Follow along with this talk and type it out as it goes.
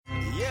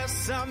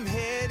Yes, I'm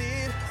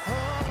headed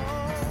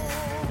home,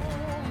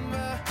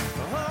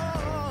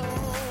 home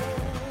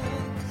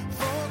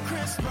for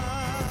Christmas.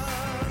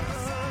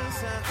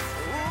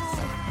 Ooh,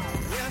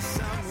 yes,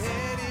 I'm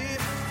headed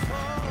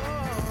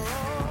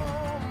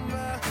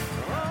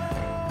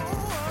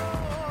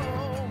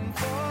home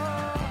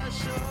for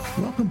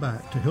sure. Welcome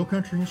back to Hill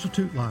Country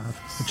Institute Live,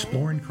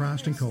 Exploring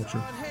Christ and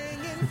Culture.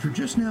 If you're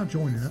just now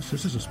joining us,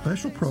 this is a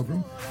special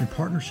program in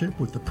partnership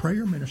with the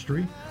Prayer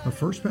Ministry of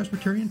First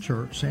Presbyterian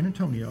Church, San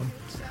Antonio,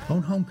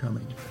 on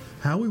homecoming,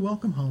 how we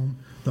welcome home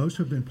those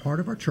who have been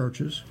part of our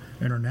churches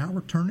and are now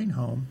returning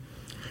home,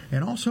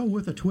 and also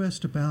with a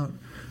twist about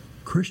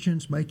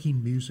Christians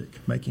making music,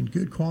 making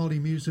good quality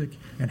music,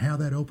 and how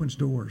that opens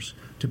doors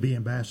to be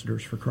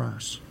ambassadors for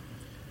Christ.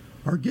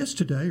 Our guests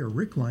today are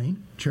Rick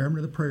Lane, Chairman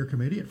of the Prayer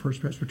Committee at First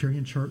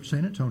Presbyterian Church,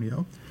 San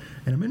Antonio,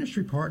 and a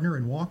ministry partner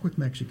in Walk with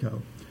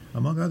Mexico,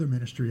 among other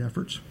ministry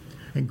efforts,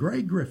 and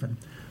Greg Griffin,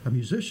 a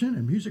musician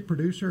and music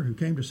producer who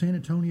came to San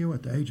Antonio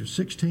at the age of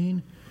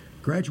 16,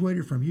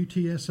 graduated from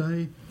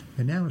UTSA,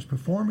 and now is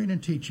performing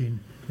and teaching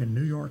in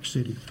New York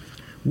City.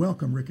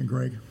 Welcome, Rick and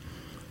Greg.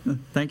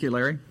 Thank you,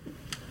 Larry.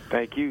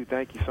 Thank you.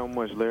 Thank you so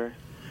much, Larry.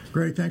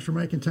 Greg, thanks for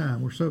making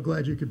time. We're so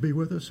glad you could be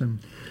with us. And,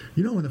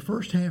 you know, in the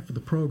first half of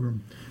the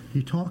program,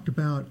 you talked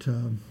about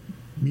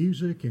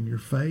music and your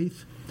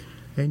faith,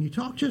 and you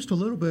talked just a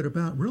little bit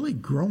about really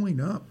growing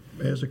up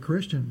as a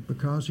Christian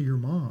because of your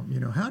mom. You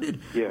know, how did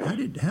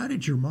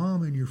your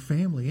mom and your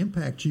family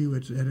impact you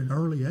at an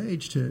early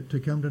age to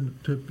come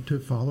to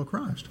follow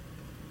Christ?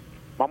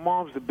 My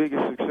mom's the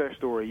biggest success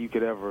story you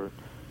could ever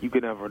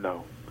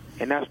know,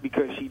 and that's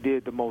because she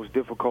did the most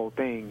difficult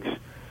things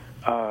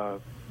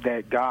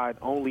that God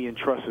only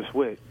entrusts us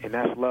with, and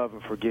that's love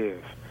and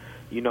forgive.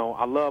 You know,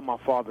 I love my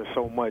father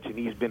so much, and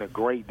he's been a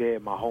great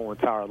dad my whole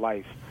entire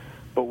life.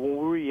 But when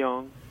we were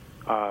young,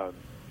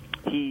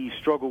 he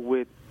struggled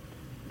with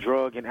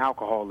drug and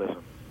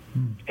alcoholism.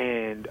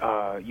 And,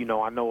 you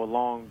know, I know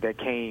along that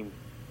came,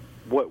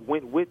 what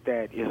went with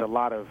that is a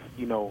lot of,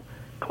 you know,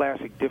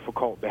 classic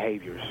difficult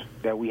behaviors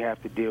that we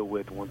have to deal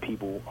with when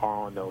people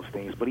are on those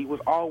things. But he was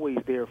always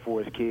there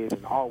for his kids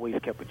and always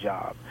kept a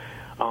job.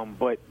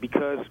 But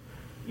because,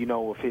 you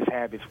know, of his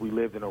habits, we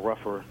lived in a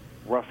rougher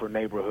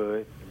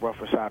neighborhood,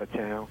 rougher side of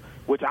town,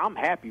 which I'm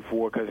happy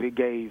for because it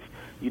gave,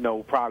 you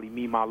know, probably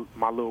me, my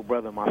little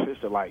brother and my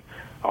sister, like,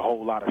 a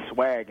whole lot of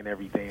swag and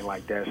everything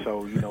like that.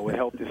 So, you know, it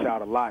helped us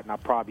out a lot, and I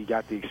probably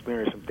got to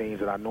experience some things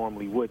that I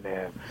normally wouldn't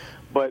have.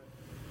 But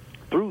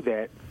through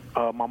that,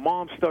 my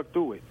mom stuck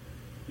through it.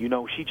 You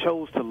know, she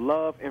chose to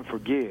love and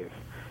forgive,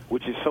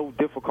 which is so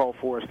difficult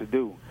for us to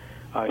do.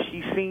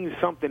 She seen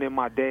something in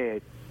my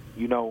dad,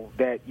 you know,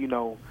 that, you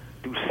know,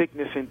 through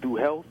sickness and through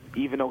health,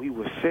 even though he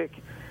was sick,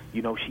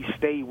 you know, she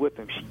stayed with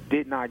him. She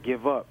did not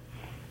give up.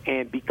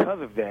 And because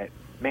of that,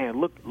 man,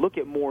 look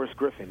at Morris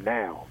Griffin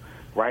now,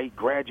 right?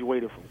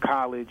 Graduated from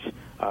college,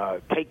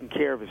 taking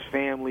care of his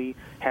family,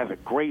 has a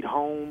great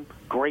home,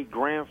 great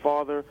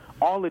grandfather,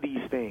 all of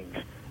these things.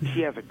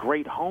 She has a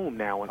great home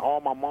now, and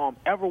all my mom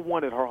ever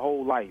wanted her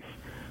whole life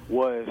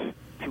was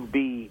to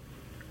be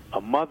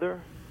a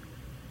mother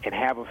and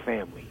have a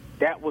family.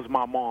 That was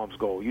my mom's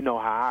goal. You know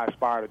how I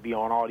aspire to be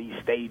on all these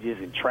stages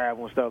and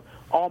travel and stuff.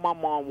 All my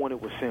mom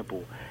wanted was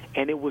simple.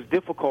 And it was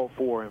difficult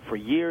for her. And for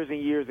years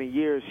and years and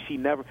years, she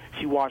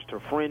watched her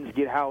friends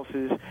get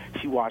houses.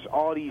 She watched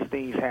all these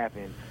things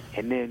happen.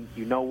 And then,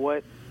 you know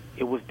what?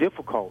 It was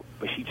difficult,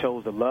 but she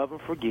chose to love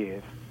and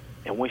forgive.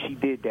 And when she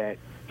did that,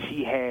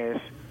 she has,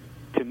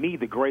 to me,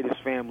 the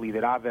greatest family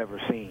that I've ever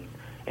seen.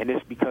 And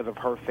it's because of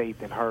her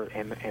faith and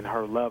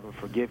her love and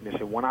forgiveness.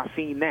 And when I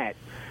seen that,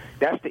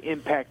 that's the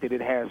impact that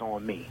it has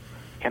on me.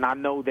 And I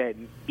know that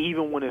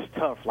even when it's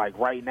tough, like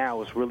right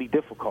now, it's really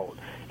difficult.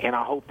 And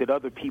I hope that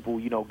other people,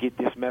 you know, get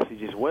this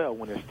message as well.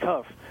 When it's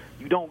tough,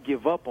 you don't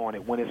give up on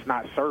it when it's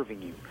not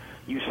serving you.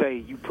 You say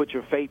you put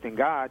your faith in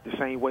God the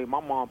same way my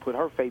mom put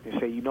her faith and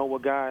say, you know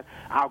what, God,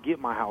 I'll get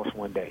my house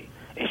one day.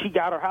 And she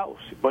got her house,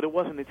 but it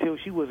wasn't until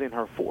she was in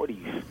her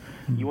 40s.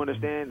 You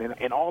understand?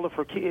 And all of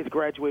her kids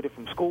graduated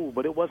from school,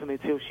 but it wasn't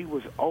until she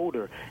was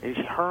older. And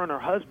her and her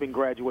husband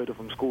graduated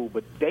from school,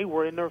 but they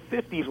were in their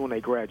 50s when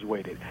they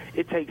graduated.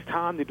 It takes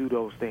time to do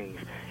those things.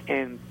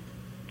 And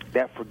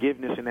that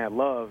forgiveness and that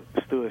love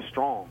stood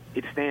strong.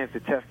 It stands the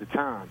test of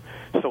time.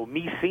 So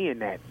me seeing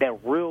that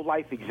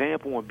real-life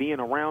example and being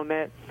around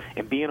that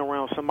and being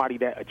around somebody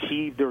that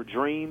achieved their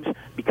dreams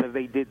because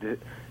they did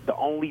the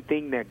only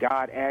thing that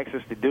God asks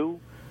us to do,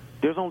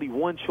 there's only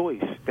one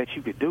choice that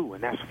you could do,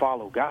 and that's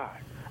follow God.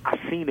 I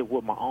seen it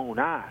with my own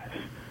eyes.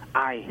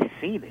 I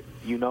seen it,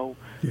 you know.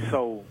 Yeah.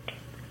 So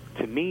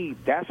to me,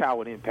 that's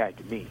how it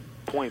impacted me,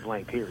 point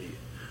blank, period.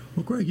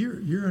 Well, Greg,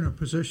 you're in a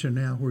position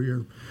now where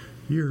you're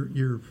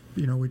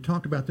you know, we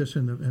talked about this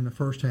in the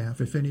first half.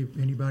 If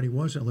anybody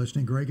wasn't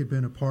listening, Greg had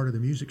been a part of the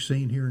music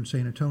scene here in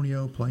San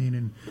Antonio, playing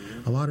in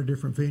a lot of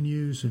different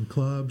venues and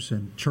clubs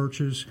and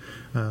churches.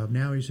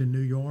 Now he's in New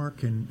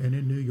York, and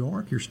in New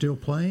York you're still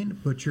playing,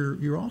 but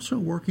you're also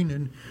working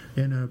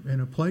in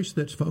a place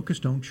that's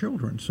focused on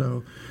children.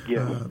 So,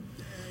 yes.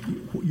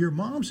 Your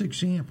mom's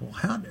example,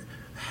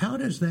 how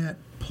does that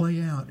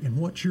play out in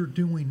what you're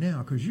doing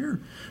now? Because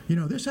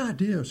this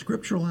idea,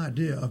 scriptural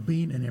idea of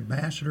being an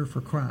ambassador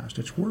for Christ,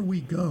 it's where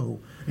we go.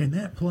 In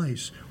that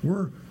place,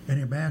 we're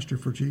an ambassador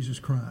for Jesus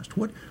Christ.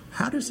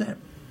 How does that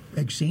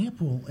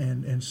example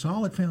and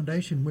solid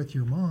foundation with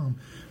your mom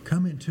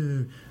come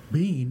into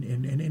being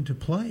and into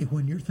play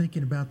when you're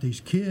thinking about these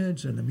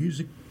kids and the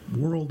music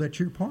world that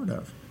you're part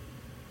of?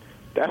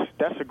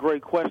 That's a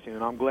great question,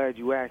 and I'm glad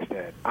you asked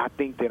that. I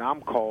think that I'm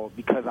called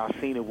because I've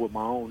seen it with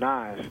my own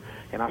eyes,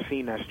 and I've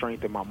seen that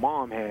strength that my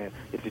mom had,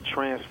 is to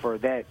transfer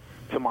that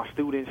to my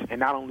students, and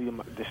not only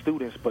the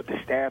students, but the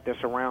staff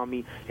that's around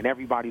me and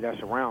everybody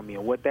that's around me.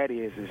 And what that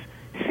is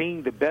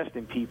seeing the best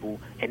in people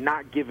and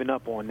not giving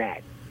up on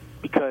that.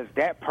 Because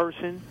that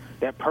person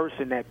that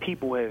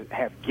people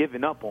have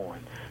given up on,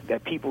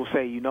 that people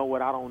say, you know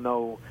what, I don't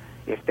know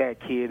if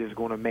that kid is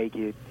going to make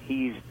it.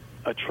 He's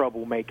a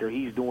troublemaker.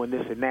 He's doing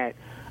this and that.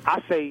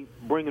 I say,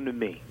 bring him to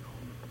me.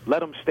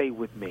 Let him stay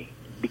with me,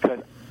 because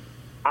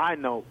I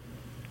know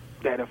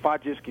that if I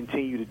just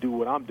continue to do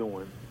what I'm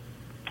doing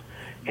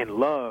and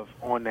love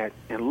on that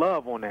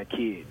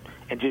kid,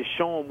 and just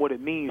show him what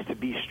it means to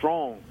be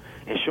strong,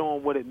 and show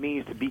him what it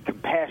means to be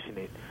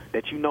compassionate,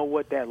 that you know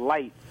what, that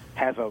light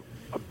has a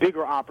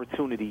bigger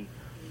opportunity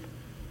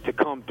to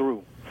come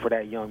through for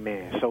that young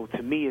man. So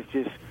to me, it's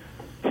just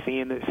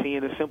seeing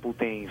the simple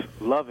things,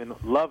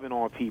 loving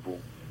on people,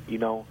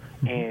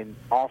 and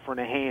offering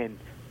a hand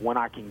when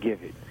I can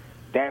give it.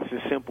 That's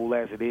as simple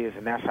as it is,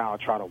 and that's how I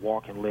try to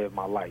walk and live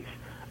my life.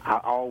 I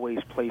always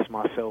place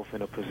myself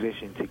in a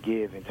position to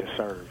give and to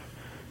serve.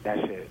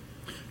 That's it.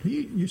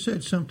 You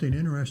said something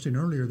interesting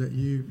earlier, that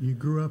you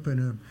grew up in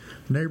a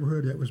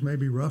neighborhood that was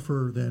maybe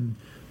rougher than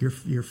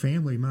your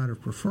family might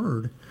have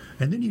preferred,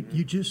 and then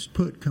you just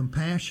put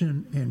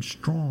compassion and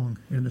strong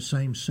in the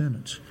same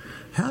sentence.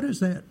 How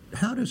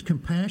does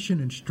compassion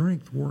and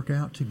strength work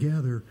out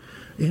together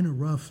in a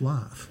rough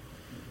life?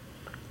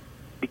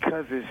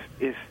 Because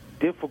it's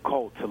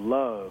difficult to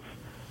love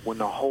when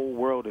the whole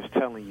world is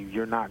telling you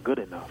you're not good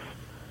enough,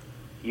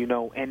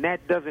 and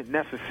that doesn't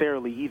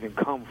necessarily even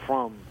come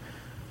from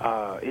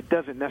a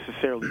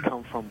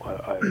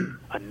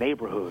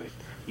neighborhood.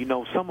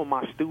 Some of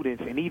my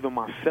students and even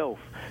myself,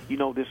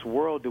 this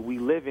world that we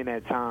live in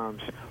at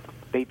times,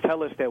 they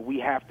tell us that we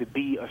have to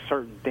be a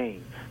certain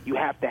thing. You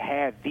have to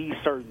have these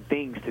certain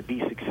things to be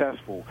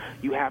successful.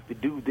 You have to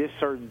do this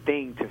certain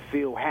thing to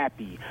feel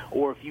happy.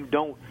 Or if you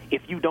don't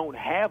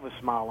have a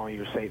smile on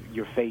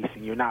your face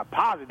and you're not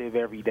positive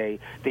every day,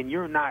 then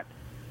you're not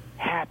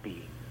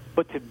happy.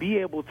 But to be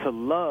able to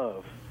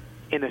love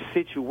in a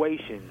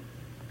situation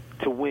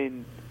to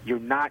when you're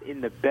not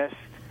in the best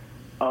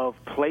of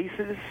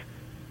places,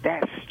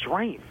 that's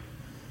strength.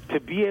 To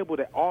be able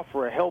to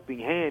offer a helping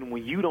hand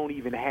when you don't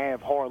even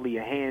have hardly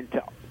a hand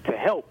to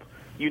help,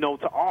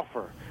 to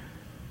offer,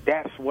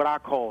 that's what I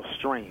call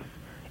strength.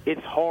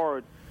 It's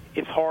hard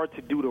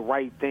to do the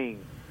right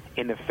thing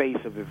in the face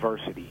of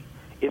adversity.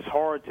 It's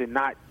hard to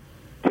not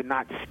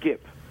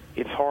skip.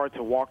 It's hard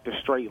to walk the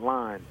straight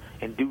line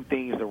and do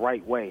things the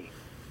right way.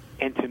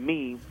 And to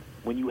me,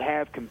 when you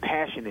have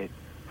compassion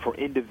for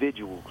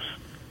individuals,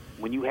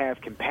 when you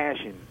have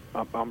compassion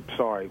for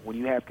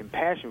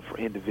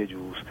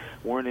individuals,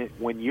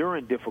 when you're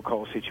in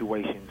difficult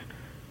situations,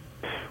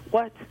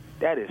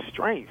 that is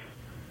strength.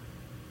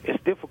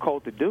 It's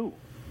difficult to do.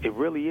 It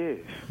really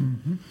is.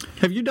 Mm-hmm.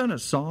 Have you done a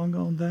song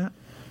on that?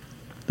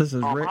 This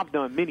is Rick. I've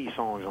done many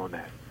songs on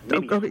that.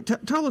 Okay,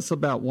 tell us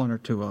about one or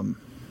two of them,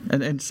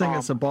 and sing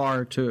us a bar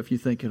or two if you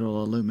think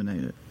it'll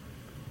illuminate it.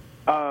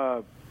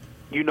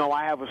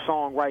 I have a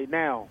song right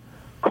now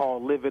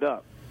called "Live It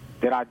Up"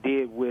 that I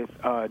did with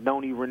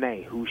Noni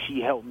Renee, who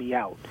she helped me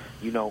out,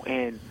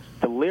 and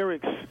the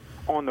lyrics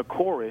on the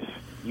chorus,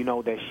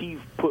 that she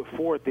put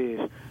forth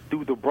is,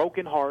 through the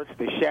broken hearts,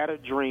 the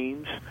shattered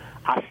dreams,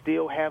 I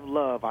still have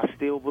love, I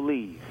still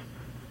believe,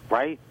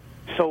 right?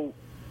 So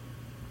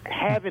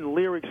having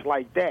lyrics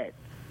like that,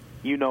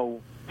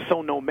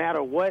 so no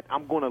matter what,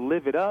 I'm going to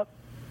live it up.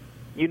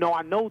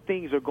 I know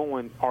things are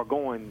going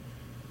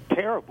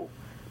terrible,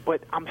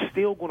 but I'm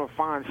still going to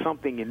find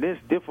something in this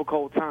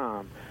difficult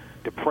time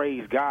to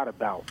praise God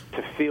about,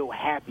 to feel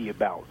happy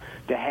about,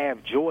 to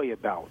have joy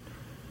about.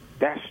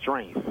 That's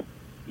strength.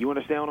 You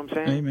understand what I'm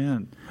saying?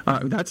 Amen.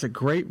 That's a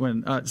great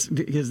one.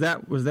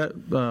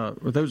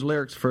 Were those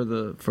lyrics for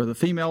the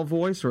female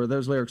voice, or are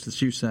those lyrics that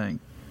you sang?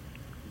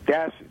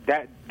 That's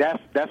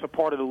a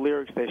part of the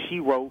lyrics that she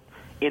wrote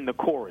in the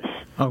chorus.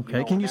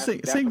 Okay, can you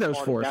sing those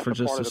for us for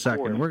just a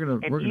second? We're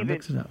gonna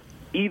mix it up.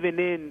 Even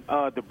in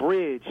the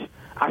bridge,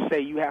 I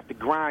say you have to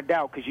grind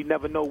out, because you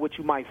never know what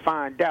you might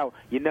find out.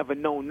 You never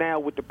know now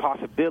with the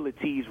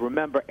possibilities.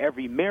 Remember,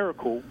 every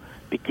miracle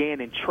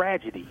began in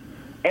tragedy.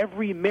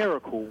 Every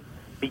miracle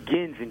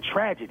begins in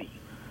tragedy.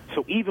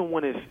 So even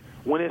when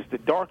it's the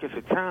darkest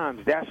of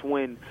times, that's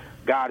when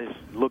God is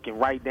looking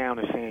right down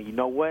and saying, you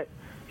know what?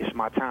 It's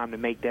my time to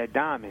make that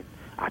diamond.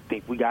 I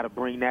think we got to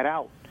bring that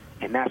out.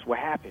 And that's what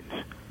happens,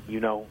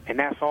 And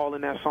that's all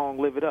in that song,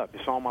 Live It Up.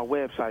 It's on my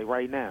website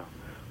right now.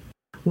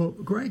 Well,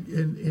 Greg,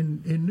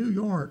 in New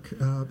York,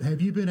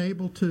 have you been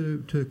able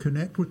to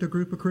connect with a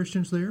group of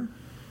Christians there?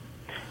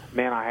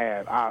 Man, I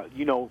have.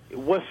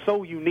 What's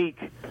so unique,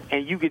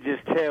 and you could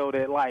just tell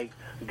that, like,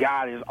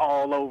 God is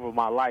all over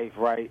my life,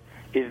 right,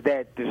 is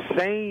that the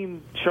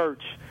same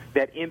church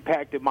that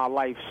impacted my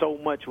life so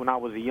much when I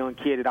was a young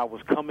kid that I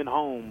was coming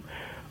home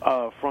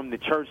from the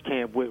church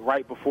camp with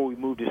right before we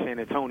moved to San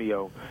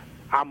Antonio.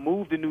 I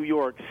moved to New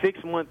York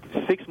 6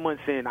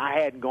 months in. I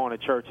hadn't gone to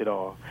church at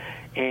all.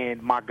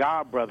 And my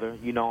god brother,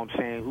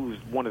 who's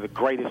one of the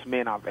greatest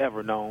men I've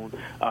ever known,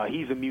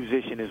 he's a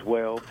musician as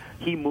well.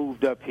 He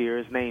moved up here.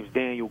 His name's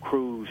Daniel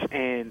Cruz.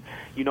 And,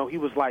 he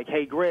was like,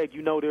 hey, Greg,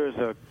 there's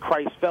a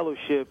Christ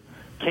Fellowship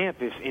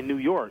campus in New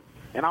York.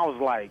 And I was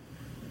like,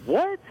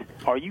 what?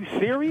 Are you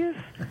serious?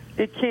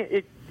 It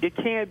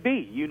can't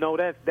be.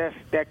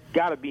 That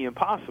got to be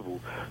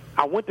impossible.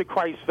 I went to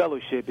Christ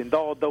Fellowship, and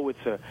although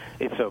it's a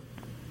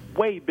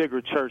way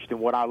bigger church than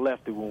what I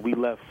left it when we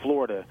left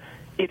Florida,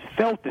 it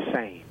felt the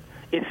same.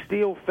 It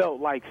still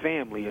felt like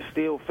family. It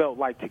still felt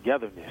like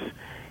togetherness.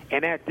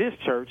 And at this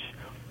church,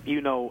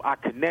 I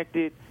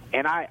connected,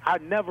 and I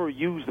never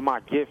used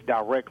my gift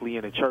directly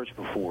in a church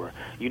before,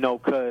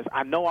 because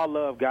I know I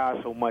love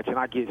God so much, and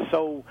I get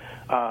so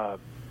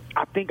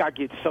I think I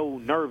get so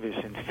nervous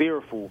and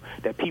fearful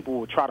that people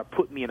will try to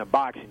put me in a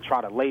box and try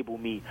to label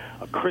me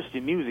a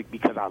Christian music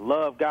because I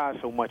love God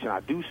so much, and I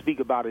do speak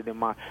about it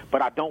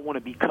but I don't want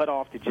to be cut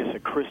off to just a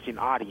Christian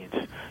audience.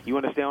 You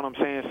understand what I'm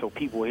saying? So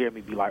people will hear me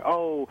be like,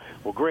 oh,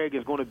 well, Greg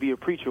is going to be a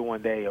preacher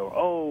one day, or,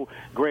 oh,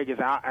 Greg is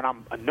out. And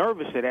I'm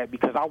nervous of that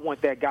because I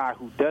want that guy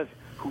who doesn't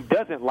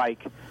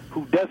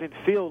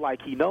feel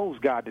like he knows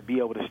God to be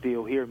able to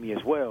still hear me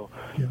as well.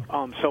 Yeah.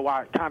 So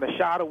I kind of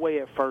shied away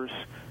at first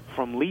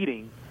from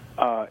leading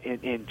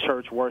in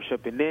church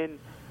worship, and then,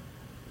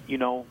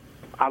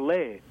 I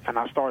led, and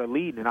I started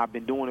leading, and I've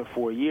been doing it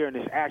for a year, and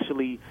it's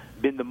actually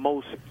been the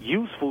most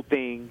useful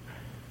thing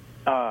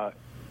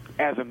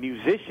as a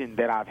musician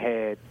that I've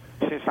had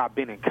since I've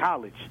been in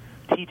college,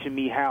 teaching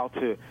me how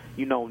to,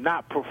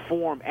 not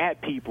perform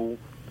at people,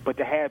 but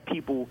to have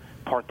people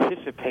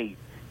participate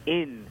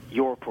in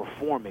your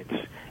performance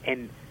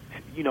and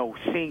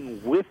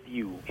sing with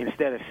you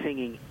instead of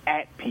singing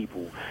at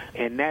people.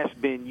 And that's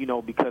been,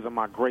 because of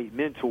my great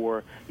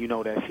mentor,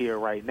 that's here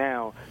right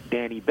now,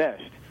 Danny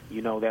Best,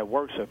 that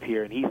works up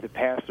here, and he's the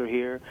pastor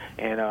here.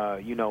 And,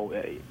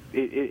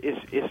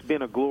 it's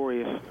been a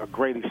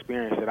great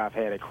experience that I've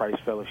had at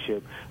Christ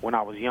Fellowship when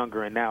I was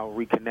younger, and now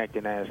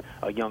reconnecting as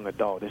a young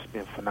adult. It's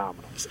been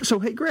phenomenal. So,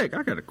 hey, Greg,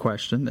 I got a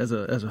question. As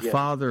a yes.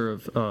 father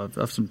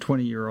of some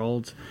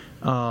 20-year-olds,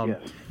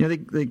 yes.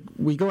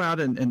 We go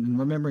out and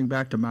remembering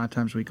back to my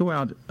times, we go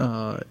out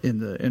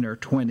in our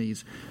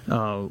 20s.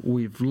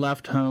 We've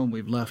left home,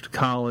 we've left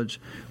college,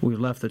 we've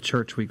left the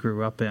church we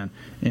grew up in,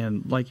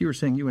 and like you were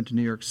saying, you went to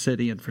New York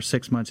City, and for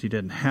 6 months you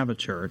didn't have a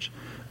church.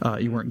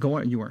 You weren't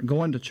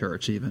going to church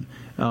even,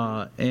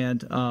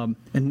 and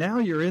now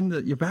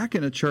you're back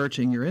in a church,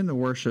 and you're in the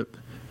worship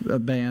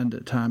band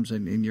at times,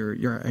 and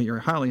you're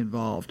highly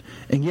involved,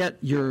 and yet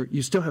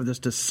you still have this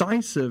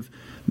decisive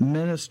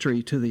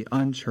ministry to the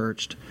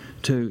unchurched,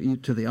 to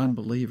the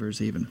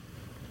unbelievers even.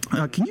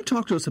 Can you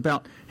talk to us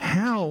about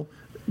how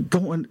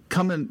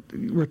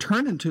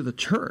returning to the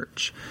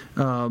church,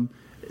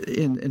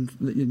 in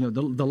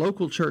the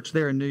local church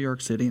there in New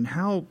York City, and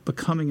how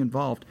becoming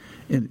involved?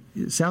 And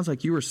it sounds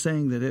like you were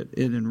saying that it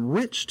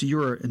enriched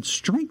and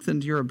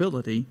strengthened your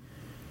ability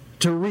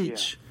to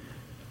reach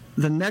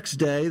the next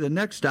day, the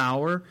next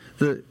hour,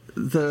 the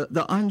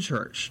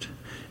unchurched.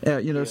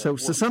 So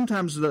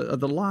sometimes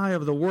the lie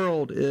of the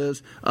world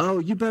is, oh,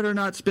 you better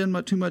not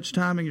spend too much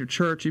time in your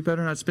church. You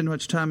better not spend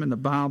much time in the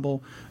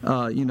Bible.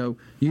 You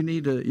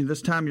need to.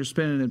 This time you're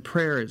spending in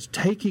prayer is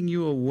taking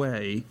you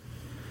away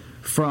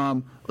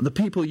from the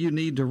people you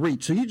need to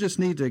reach. So you just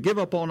need to give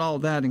up on all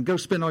that and go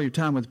spend all your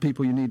time with the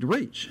people you need to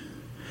reach.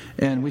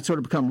 And we sort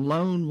of become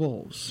lone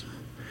wolves.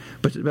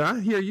 But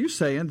I hear you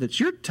saying that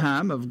your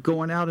time of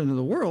going out into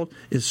the world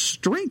is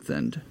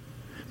strengthened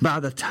by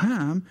the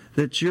time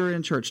that you're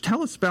in church.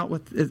 Tell us about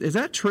is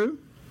that true?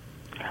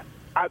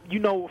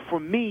 For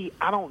me,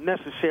 I don't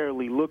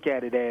necessarily look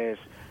at it as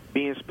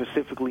being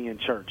specifically in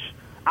church.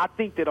 I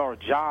think that our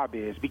job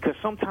is, because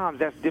sometimes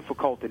that's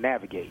difficult to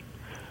navigate.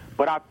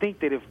 But I think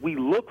that if we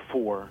look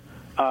for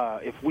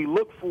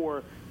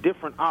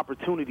different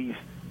opportunities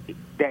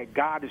that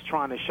God is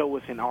trying to show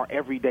us in our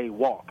everyday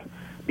walk,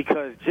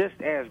 because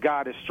just as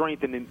God is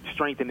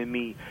strengthening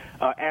me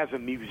as a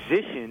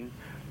musician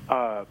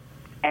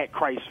at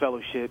Christ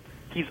Fellowship,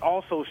 He's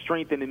also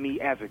strengthening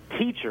me as a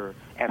teacher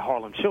at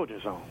Harlem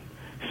Children's Home.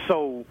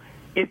 So,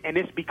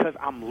 it's because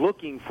I'm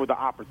looking for the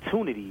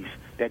opportunities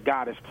that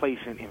God is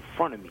placing in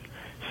front of me.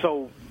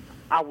 So,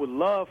 I would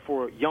love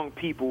for young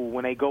people,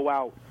 when they go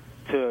out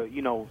to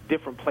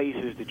different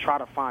places, to try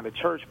to find a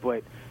church.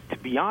 But to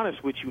be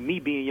honest with you, me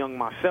being young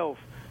myself,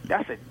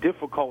 that's a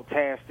difficult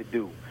task to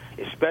do.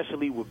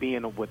 especially with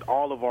being with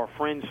all of our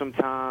friends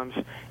sometimes,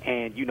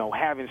 and, you know,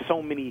 having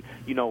so many,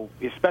 you know,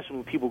 especially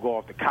when people go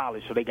off to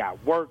college, so they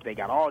got work, they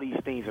got all these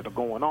things that are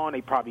going on,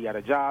 they probably got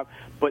a job,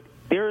 but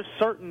there are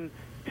certain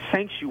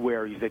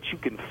sanctuaries that you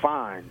can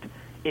find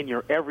in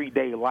your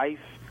everyday life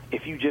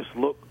if you just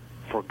look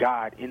for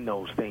God in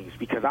those things,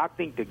 because I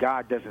think that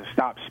God doesn't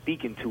stop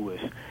speaking to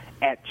us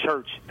at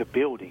church, the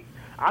building.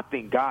 I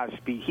think God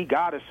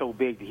is so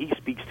big that he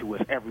speaks to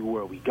us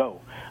everywhere we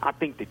go. I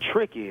think the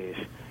trick is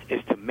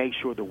to make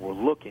sure that we're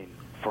looking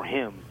for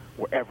him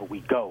wherever we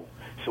go,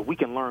 so we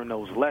can learn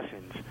those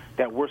lessons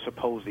that we're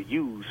supposed to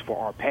use for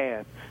our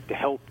path to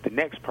help the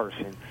next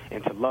person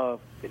and to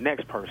love the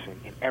next person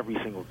in every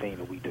single thing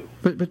that we do.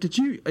 But did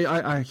you,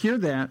 I hear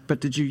that, but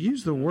did you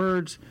use the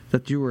words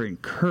that you were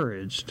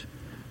encouraged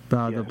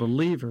by the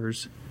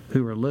believers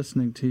who are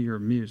listening to your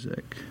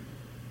music?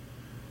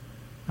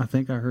 I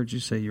think I heard you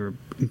say you were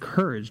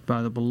encouraged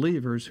by the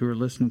believers who are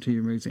listening to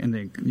your music,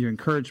 and you're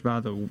encouraged by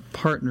the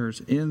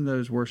partners in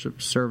those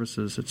worship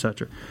services,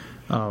 etc.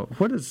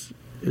 What is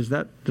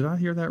that? Did I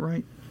hear that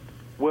right?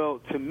 Well,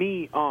 to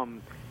me,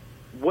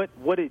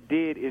 what it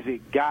did is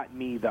it gave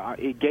me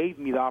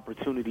the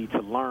opportunity to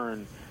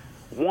learn.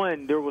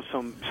 One, there was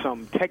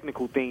some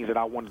technical things that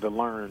I wanted to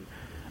learn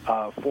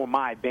for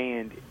my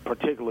band,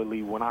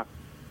 particularly when I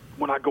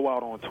go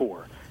out on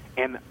tour.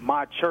 And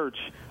my church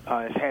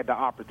has had the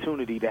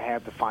opportunity to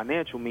have the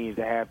financial means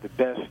to have the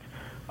best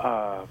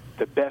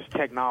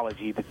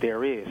technology that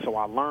there is. So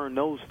I learned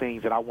those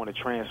things that I want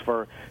to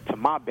transfer to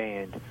my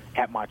band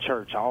at my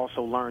church. I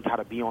also learned how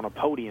to be on a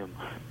podium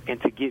and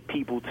to get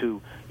people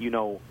to, you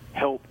know,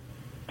 help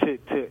to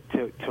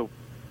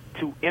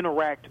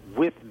interact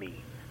with me,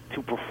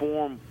 to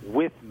perform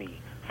with me,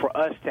 for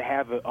us to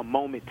have a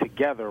moment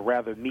together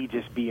rather than me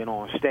just being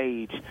on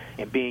stage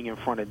and being in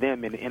front of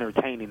them and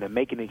entertaining them,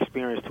 making an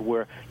experience to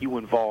where you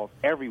involve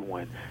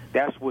everyone.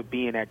 That's what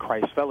being at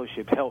Christ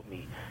Fellowship helped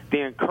me.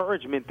 The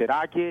encouragement that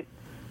I get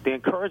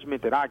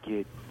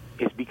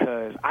is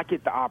because I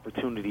get the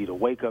opportunity to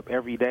wake up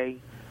every day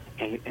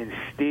and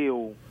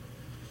still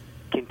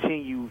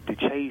continue to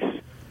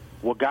chase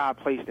what God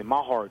placed in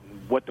my heart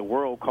and what the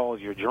world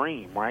calls your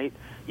dream, right?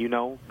 You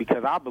know,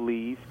 because I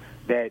believe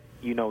that,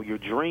 you know, your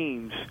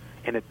dreams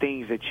and the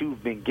things that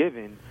you've been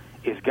given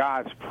is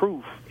God's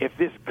proof. If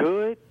it's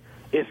good,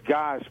 it's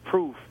God's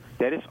proof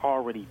that it's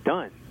already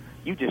done.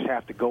 You just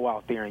have to go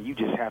out there and you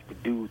just have to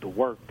do the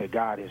work that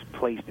God has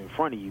placed in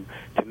front of you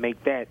to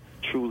make that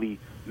truly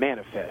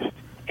manifest.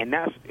 And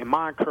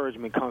my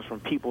encouragement comes from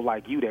people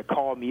like you that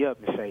call me up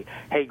and say,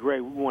 hey,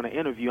 Greg, we want to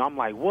interview. I'm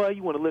like, what?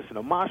 You want to listen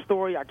to my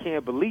story? I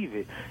can't believe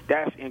it.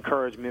 That's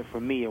encouragement for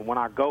me. And when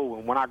I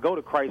go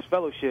to Christ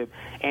Fellowship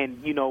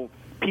and, you know,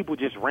 people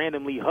just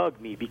randomly hug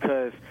me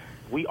because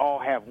we all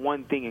have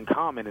one thing in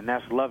common, and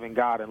that's loving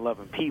God and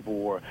loving people.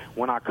 Or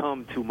when I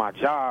come to my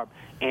job,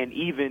 and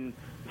even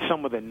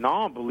some of the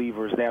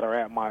non-believers that are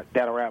at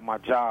my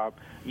job,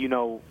 you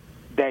know,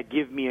 that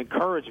give me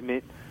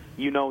encouragement,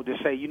 you know, to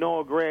say, you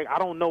know, Greg, I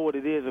don't know what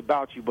it is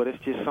about you, but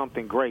it's just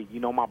something great. You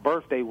know, my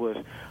birthday was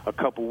a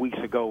couple weeks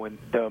ago, and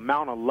the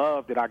amount of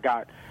love that I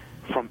got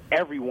from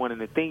everyone and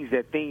the things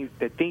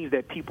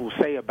that people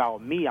say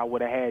about me, I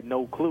would have had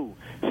no clue.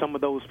 Some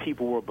of those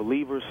people were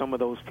believers, some of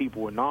those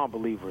people were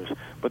non-believers,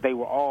 but they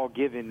were all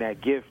given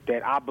that gift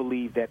that I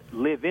believe that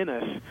live in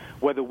us,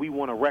 whether we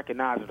want to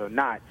recognize it or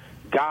not.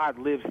 God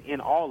lives in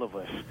all of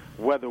us,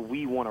 whether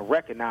we want to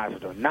recognize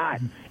it or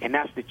not. And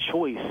that's the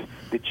choice.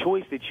 The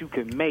choice that you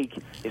can make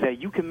is that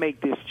you can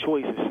make this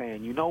choice of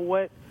saying, you know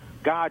what?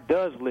 God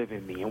does live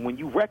in me. And when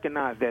you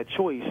recognize that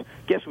choice,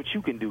 guess what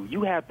you can do?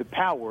 You have the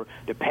power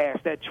to pass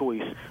that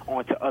choice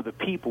on to other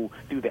people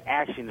through the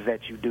actions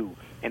that you do,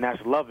 and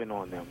that's loving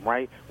on them,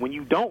 right? When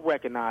you don't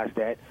recognize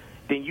that,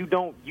 then you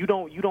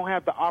don't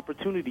have the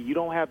opportunity, you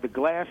don't have the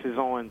glasses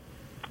on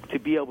to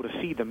be able to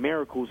see the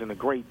miracles and the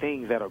great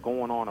things that are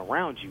going on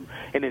around you.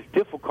 And it's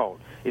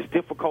difficult. It's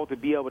difficult to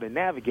be able to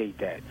navigate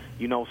that.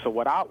 You know, so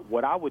what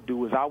I would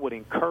do is I would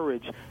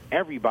encourage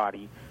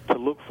everybody to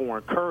look for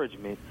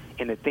encouragement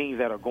in the things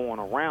that are going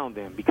around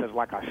them, because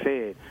like I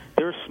said,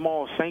 there's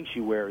small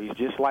sanctuaries,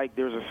 just like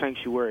there's a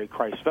sanctuary at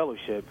Christ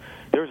Fellowship.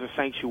 There's a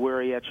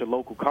sanctuary at your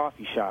local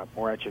coffee shop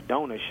or at your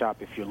donut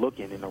shop if you're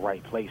looking in the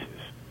right places.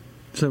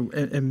 So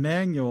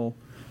Emmanuel,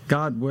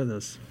 God with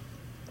us,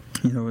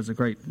 you know, is a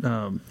great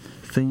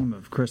theme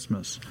of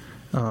Christmas,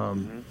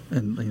 and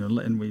you know,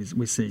 and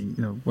we see,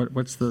 you know,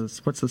 what's the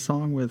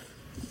song with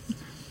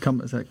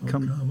come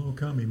O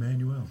come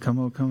Emmanuel, come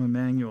O come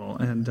Emmanuel,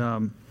 and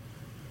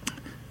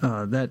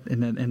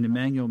and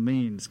Emmanuel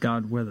means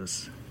God with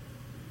us.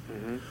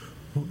 Mm-hmm.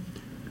 Well,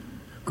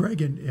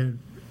 Greg,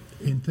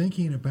 in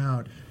thinking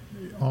about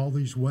all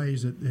these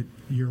ways that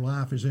your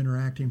life is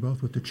interacting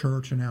both with the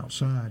church and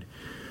outside,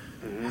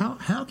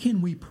 how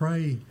can we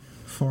pray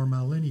for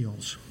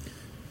millennials?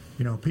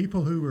 You know,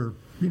 people who are,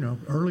 you know,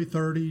 early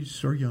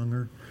 30s or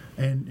younger,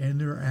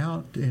 and they're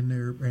out and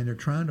they're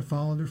trying to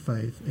follow their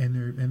faith,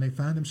 and they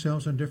find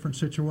themselves in different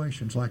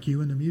situations, like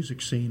you in the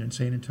music scene in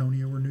San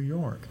Antonio or New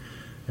York.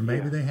 and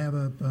maybe Yeah. they have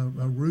a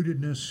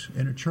rootedness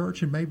in a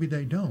church, and maybe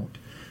they don't.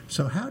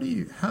 So how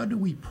do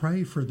we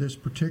pray for this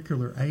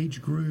particular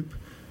age group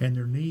and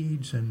their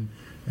needs and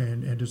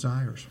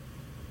desires?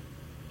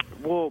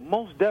 Well,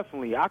 most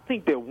definitely. I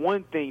think that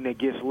one thing that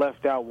gets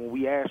left out when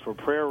we ask for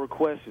prayer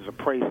requests is a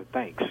praise of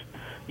thanks.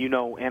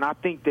 And I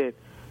think that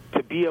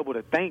to be able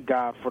to thank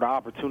God for the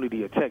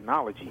opportunity of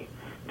technology,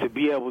 to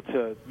be able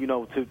to,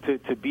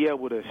 to be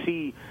able to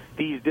see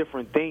these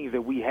different things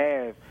that we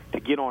have to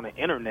get on the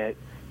internet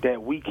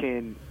that we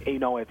can,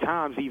 at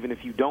times, even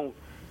if you don't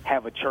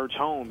have a church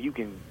home, you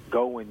can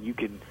go and you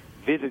can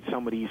visit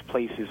some of these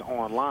places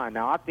online.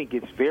 Now, I think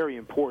it's very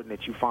important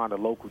that you find a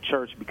local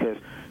church because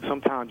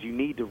sometimes you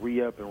need to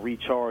re-up and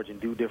recharge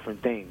and do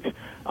different things.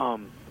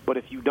 But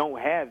if you don't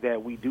have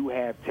that, we do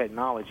have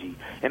technology.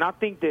 And I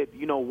think that,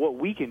 what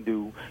we can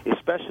do,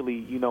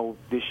 especially,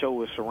 this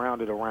show is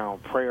surrounded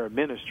around prayer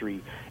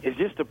ministry, is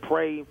just to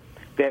pray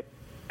that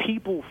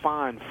people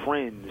find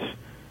friends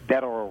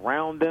that are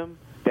around them,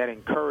 that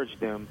encourage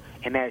them,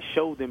 and that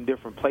show them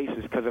different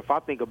places. Because if I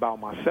think about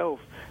myself,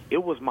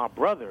 it was my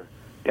brother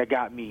that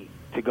got me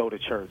to go to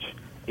church.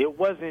 It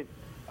wasn't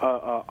a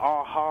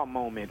aha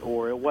moment,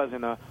 or it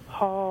wasn't a,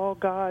 oh,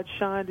 God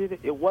shined it.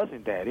 It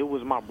wasn't that. It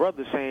was my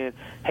brother saying,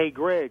 hey,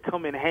 Greg,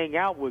 come and hang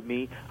out with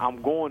me.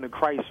 I'm going to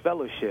Christ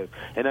Fellowship.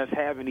 And us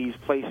having these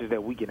places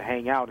that we can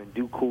hang out and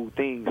do cool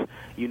things,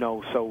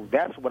 So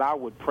that's what I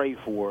would pray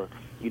for,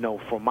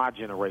 for my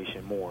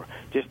generation more,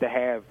 just to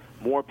have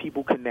more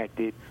people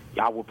connected.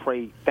 I would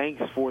pray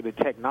thanks for the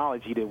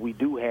technology that we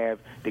do have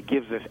that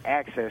gives us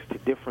access to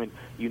different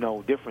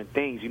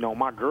things.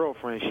 My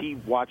girlfriend, she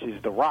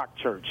watches The Rock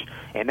Church,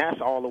 and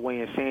that's all the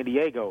way in San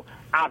Diego.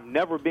 I've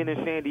never been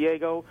in San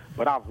Diego,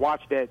 but I've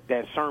watched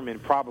that sermon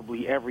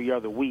probably every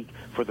other week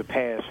for the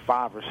past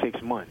 5 or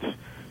 6 months.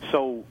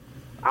 So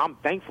I'm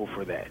thankful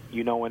for that,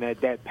 and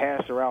that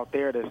pastor out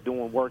there that's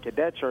doing work at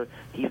that church,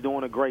 he's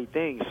doing a great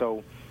thing.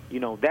 So,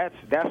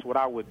 that's what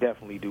I would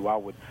definitely do. I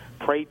would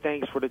pray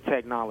thanks for the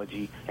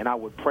technology, and I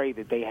would pray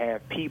that they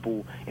have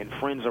people and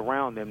friends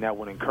around them that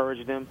would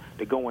encourage them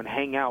to go and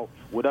hang out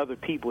with other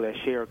people that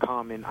share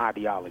common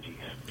ideologies.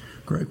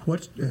 Greg,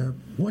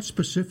 what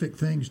specific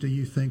things do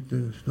you think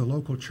the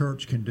local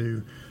church can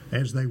do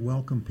as they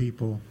welcome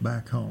people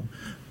back home?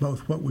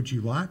 Both what would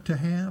you like to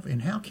have,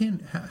 and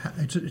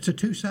it's a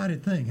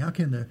two-sided thing. How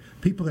can the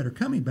people that are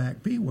coming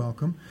back be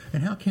welcome,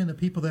 and how can the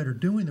people that are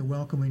doing the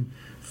welcoming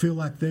feel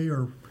like they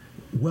are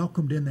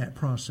welcomed in that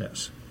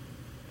process?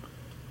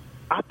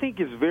 I think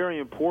it's very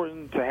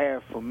important to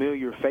have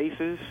familiar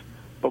faces,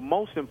 but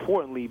most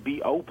importantly,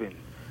 be open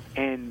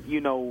and,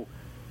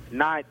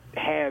 not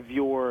have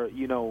your,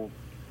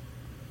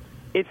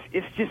 it's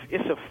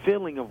a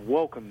feeling of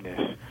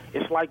welcomeness.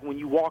 It's like when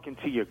you walk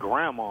into your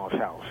grandma's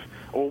house,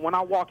 or when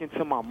I walk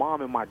into my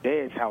mom and my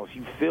dad's house,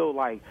 you feel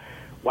like,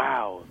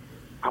 wow,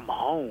 I'm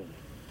home.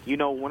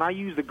 When I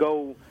used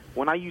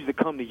to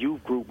come to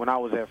youth group when I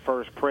was at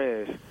First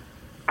Pres,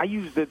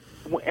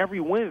 every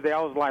Wednesday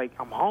I was like,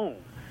 I'm home.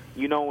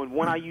 And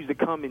when I used to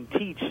come and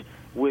teach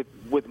with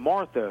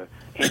Martha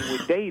and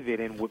with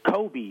David and with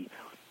Kobe,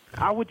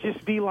 I would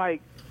just be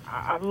like,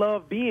 I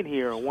love being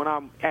here. When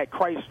I'm at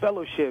Christ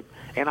Fellowship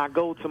and I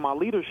go to my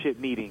leadership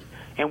meeting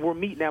and we're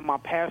meeting at my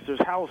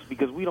pastor's house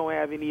because we don't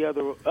have any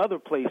other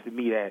place to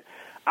meet at,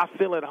 I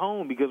feel at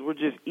home because we're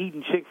just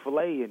eating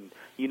Chick-fil-A and,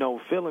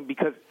 feeling,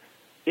 because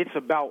it's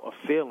about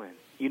a feeling,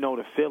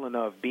 the feeling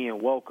of being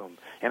welcome.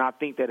 And I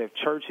think that if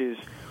churches,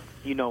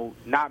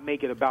 not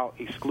make it about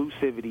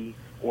exclusivity,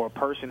 or a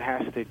person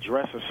has to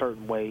dress a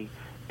certain way,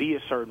 be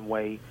a certain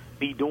way,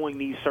 be doing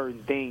these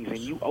certain things, and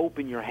you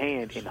open your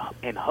hand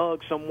and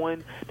hug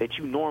someone that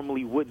you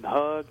normally wouldn't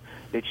hug,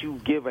 that you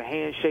give a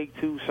handshake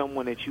to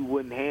someone that you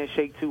wouldn't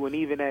handshake to, and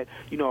even at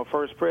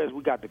First Pres,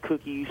 we got the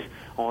cookies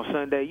on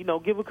Sunday.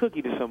 Give a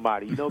cookie to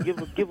somebody.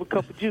 Give a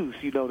cup of juice.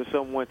 To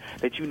someone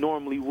that you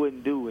normally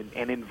wouldn't do,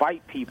 and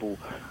invite people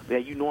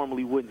that you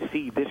normally wouldn't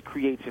see. This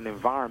creates an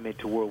environment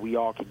to where we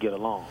all can get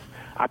along.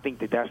 I think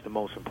that that's the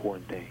most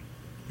important thing.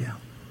 Yeah.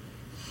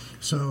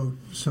 So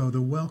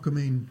the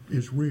welcoming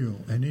is real.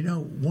 And,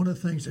 one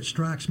of the things that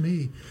strikes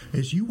me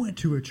is you went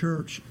to a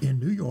church in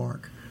New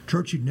York,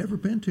 church you'd never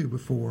been to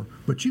before,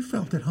 but you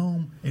felt at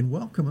home and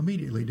welcome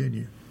immediately, didn't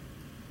you?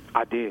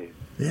 I did.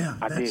 Yeah.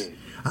 I did.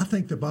 I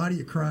think the body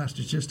of Christ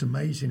is just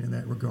amazing in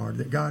that regard,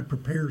 that God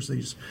prepares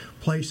these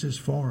places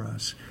for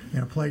us,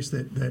 and a place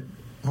that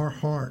our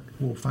heart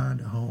will find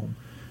a home.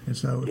 And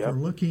so if we're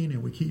looking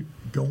and we keep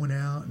going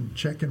out and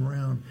checking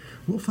around,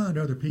 we'll find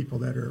other people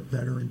that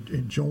are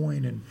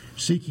enjoying and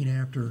seeking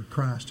after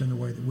Christ in the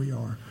way that we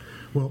are.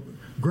 Well,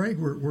 Greg,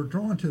 we're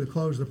drawing to the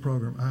close of the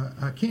program.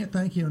 I can't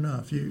thank you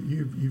enough.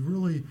 You've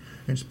really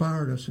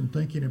inspired us in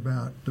thinking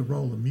about the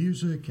role of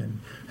music and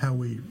how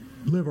we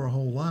live our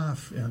whole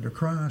life under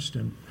Christ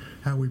and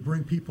how we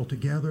bring people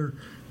together.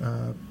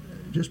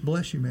 just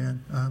bless you,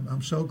 man.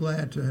 I'm so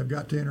glad to have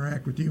got to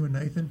interact with you and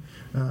Nathan.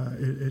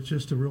 It's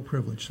just a real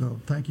privilege. So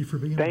thank you for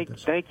being with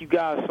us. Thank you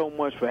guys so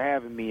much for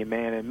having me,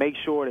 man. And make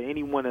sure that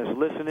anyone that's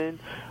listening,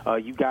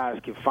 you guys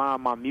can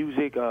find my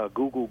music.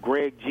 Google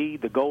Greg G,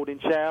 The Golden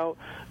Child,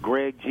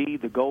 Greg G,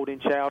 The Golden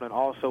Child, and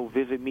also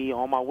visit me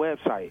on my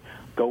website,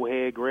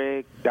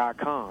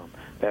 GoAheadGreg.com.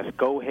 That's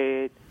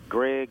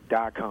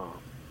GoAheadGreg.com.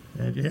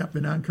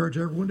 And I encourage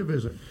everyone to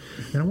visit.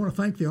 And I want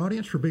to thank the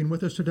audience for being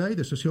with us today.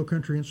 This is Hill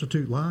Country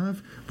Institute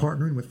Live,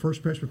 partnering with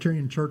First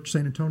Presbyterian Church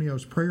San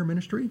Antonio's prayer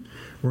ministry.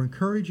 We're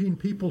encouraging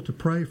people to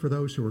pray for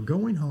those who are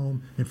going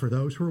home and for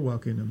those who are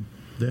welcoming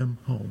them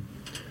home.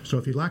 So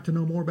if you'd like to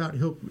know more about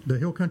the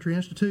Hill Country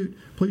Institute,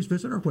 please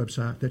visit our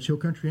website. That's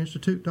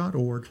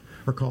hillcountryinstitute.org,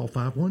 or call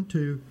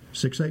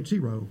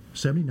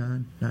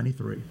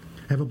 512-680-7993.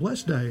 Have a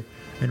blessed day,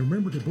 and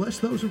remember to bless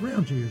those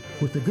around you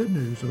with the good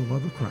news of the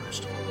love of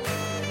Christ.